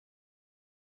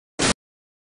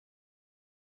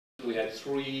We had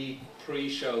 3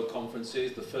 pre-show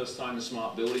conferences. The first time the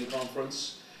Smart Building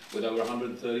Conference, with over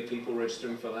 130 people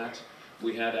registering for that.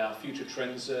 We had our Future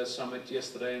Trends Summit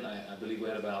yesterday, and I believe we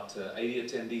had about 80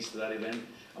 attendees to that event.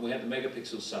 And we had the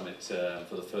Megapixel Summit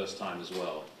for the first time as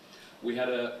well. We had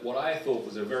what I thought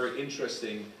was a very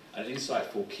interesting and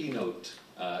insightful keynote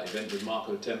event with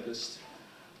Marco Tempest.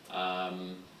 A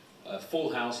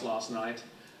full house last night.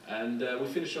 And we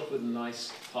finished off with a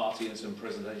nice party and some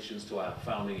presentations to our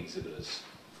founding exhibitors.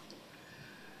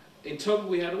 In total,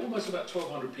 we had almost about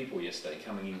 1,200 people yesterday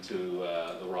coming into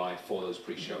the RAI for those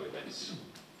pre-show events.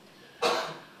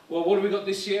 Well, what have we got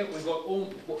this year? We've got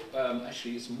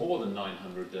actually, it's more than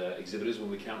 900 exhibitors when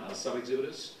we count our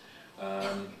sub-exhibitors.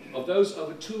 Of those,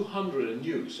 over 200 are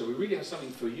new, so we really have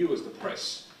something for you as the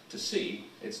press to see.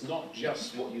 It's not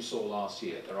just what you saw last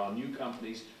year. There are new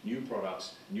companies, new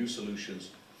products, new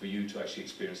solutions for you to actually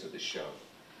experience at this show.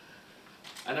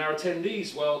 And our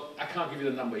attendees, well, I can't give you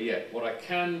the number yet. What I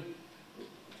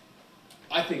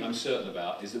think I'm certain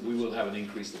about is that we will have an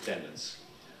increased attendance.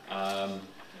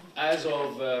 As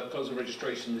of close of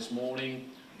registration this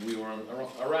morning, we were on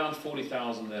around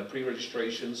 40,000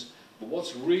 pre-registrations. But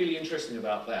what's really interesting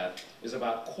about that is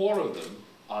about a quarter of them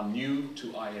are new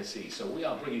to ISE. So we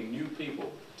are bringing new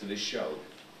people to this show,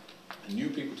 and new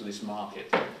people to this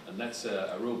market, and that's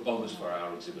a real bonus for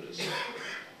our exhibitors.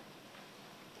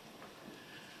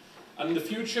 And in the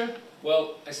future,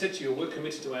 well, I said to you, we're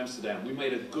committed to Amsterdam. We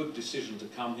made a good decision to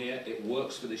come here. It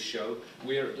works for this show.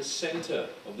 We're at the center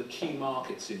of the key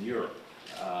markets in Europe.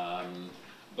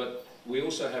 But we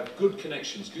also have good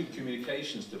connections, good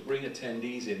communications to bring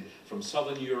attendees in from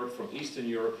Southern Europe, from Eastern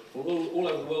Europe, from all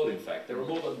over the world, in fact. There are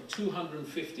more than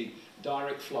 250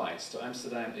 direct flights to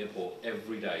Amsterdam Airport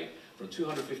every day from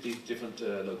 250 different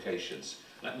locations.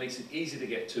 That makes it easy to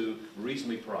get to,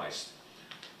 reasonably priced.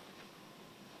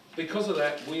 Because of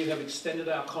that, we have extended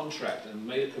our contract and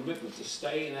made a commitment to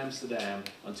stay in Amsterdam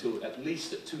until at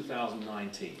least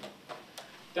 2019.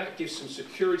 That gives some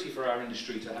security for our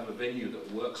industry to have a venue that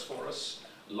works for us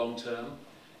long term.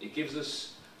 It gives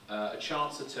us a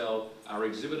chance to tell our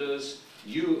exhibitors,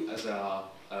 you as our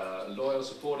loyal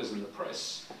supporters in the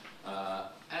press,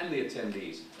 and the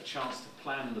attendees, a chance to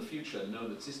plan in the future and know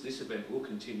that this event will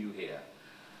continue here.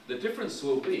 The difference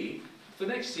will be, for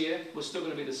next year, we're still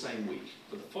going to be the same week.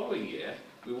 For the following year,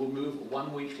 we will move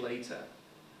 1 week later.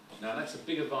 Now that's a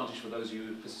big advantage for those of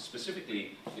you,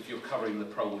 specifically if you're covering the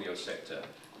pro audio sector,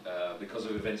 because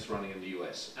of events running in the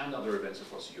US and other events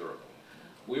across Europe.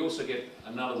 We also get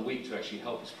another week to actually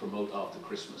help us promote after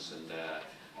Christmas and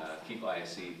keep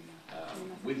ISE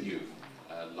with you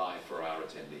live for our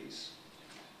attendees.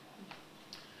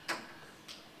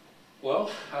 Well,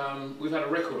 we've had a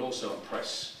record also on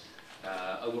press.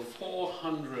 Over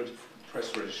 400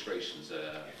 press registrations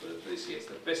for this year. It's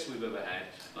the best we've ever had,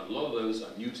 and a lot of those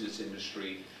are new to this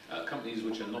industry. Companies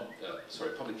which are not,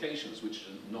 publications which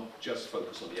are not just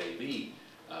focused on the AV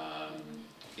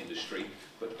industry,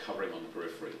 but covering on the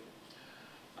periphery.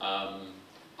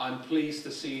 I'm pleased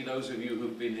to see those of you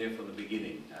who've been here from the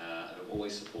beginning and have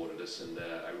always supported us, and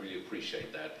I really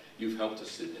appreciate that. You've helped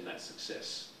us in that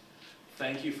success.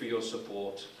 Thank you for your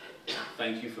support.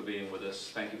 Thank you for being with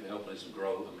us. Thank you for helping us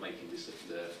grow and making this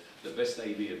the best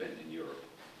AV event in Europe.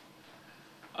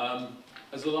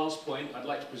 As the last point, I'd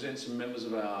like to present some members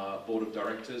of our board of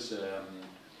directors.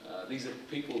 These are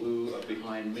people who are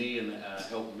behind me and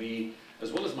help me,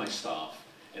 as well as my staff,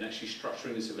 in actually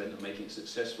structuring this event and making it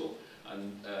successful.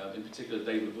 And in particular,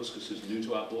 David Buskus, who's new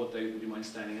to our board. David, would you mind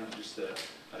standing up, just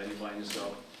identifying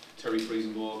yourself? Terry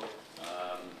Friesenborg,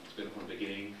 has been from the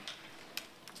beginning.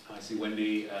 I see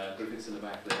Wendy Griffiths in the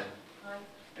back there. Hi.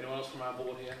 Anyone else from our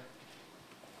board here?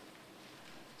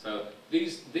 So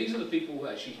these are the people who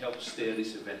actually help steer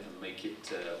this event and make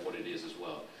it what it is as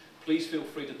well. Please feel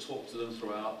free to talk to them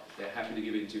throughout. They're happy to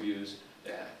give interviews.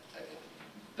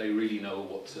 They really know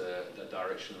what the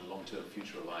direction and long-term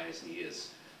future of ISE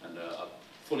is, and are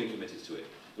fully committed to it.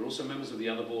 They're also members of the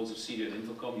other boards of CEDIA and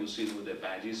Infocom. You'll see them with their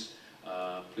badges.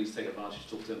 Please take advantage,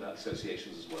 talk to them about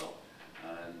associations as well.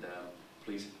 And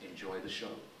please enjoy the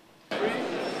show. 3, 2,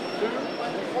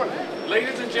 1.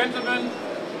 Ladies and gentlemen,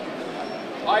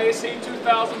 ISE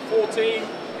 2014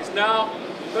 is now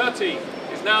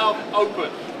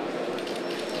open.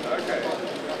 Okay.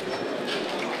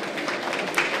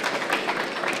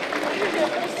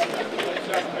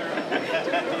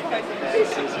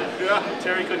 Yeah,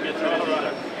 Terry couldn't get through. All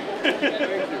right.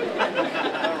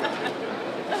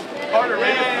 Harder,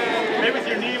 maybe with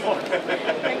your knee more.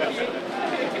 Thank you.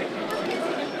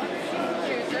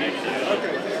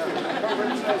 Okay.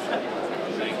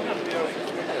 Thank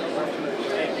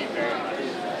you very much.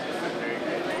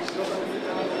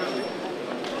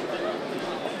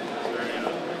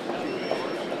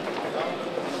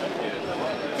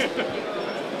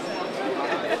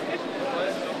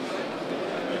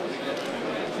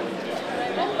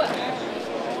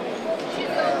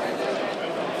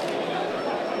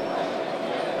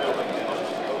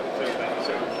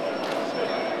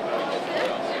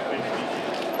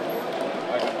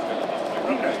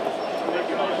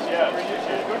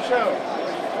 Good show.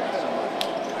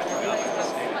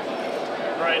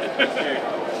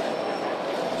 Right.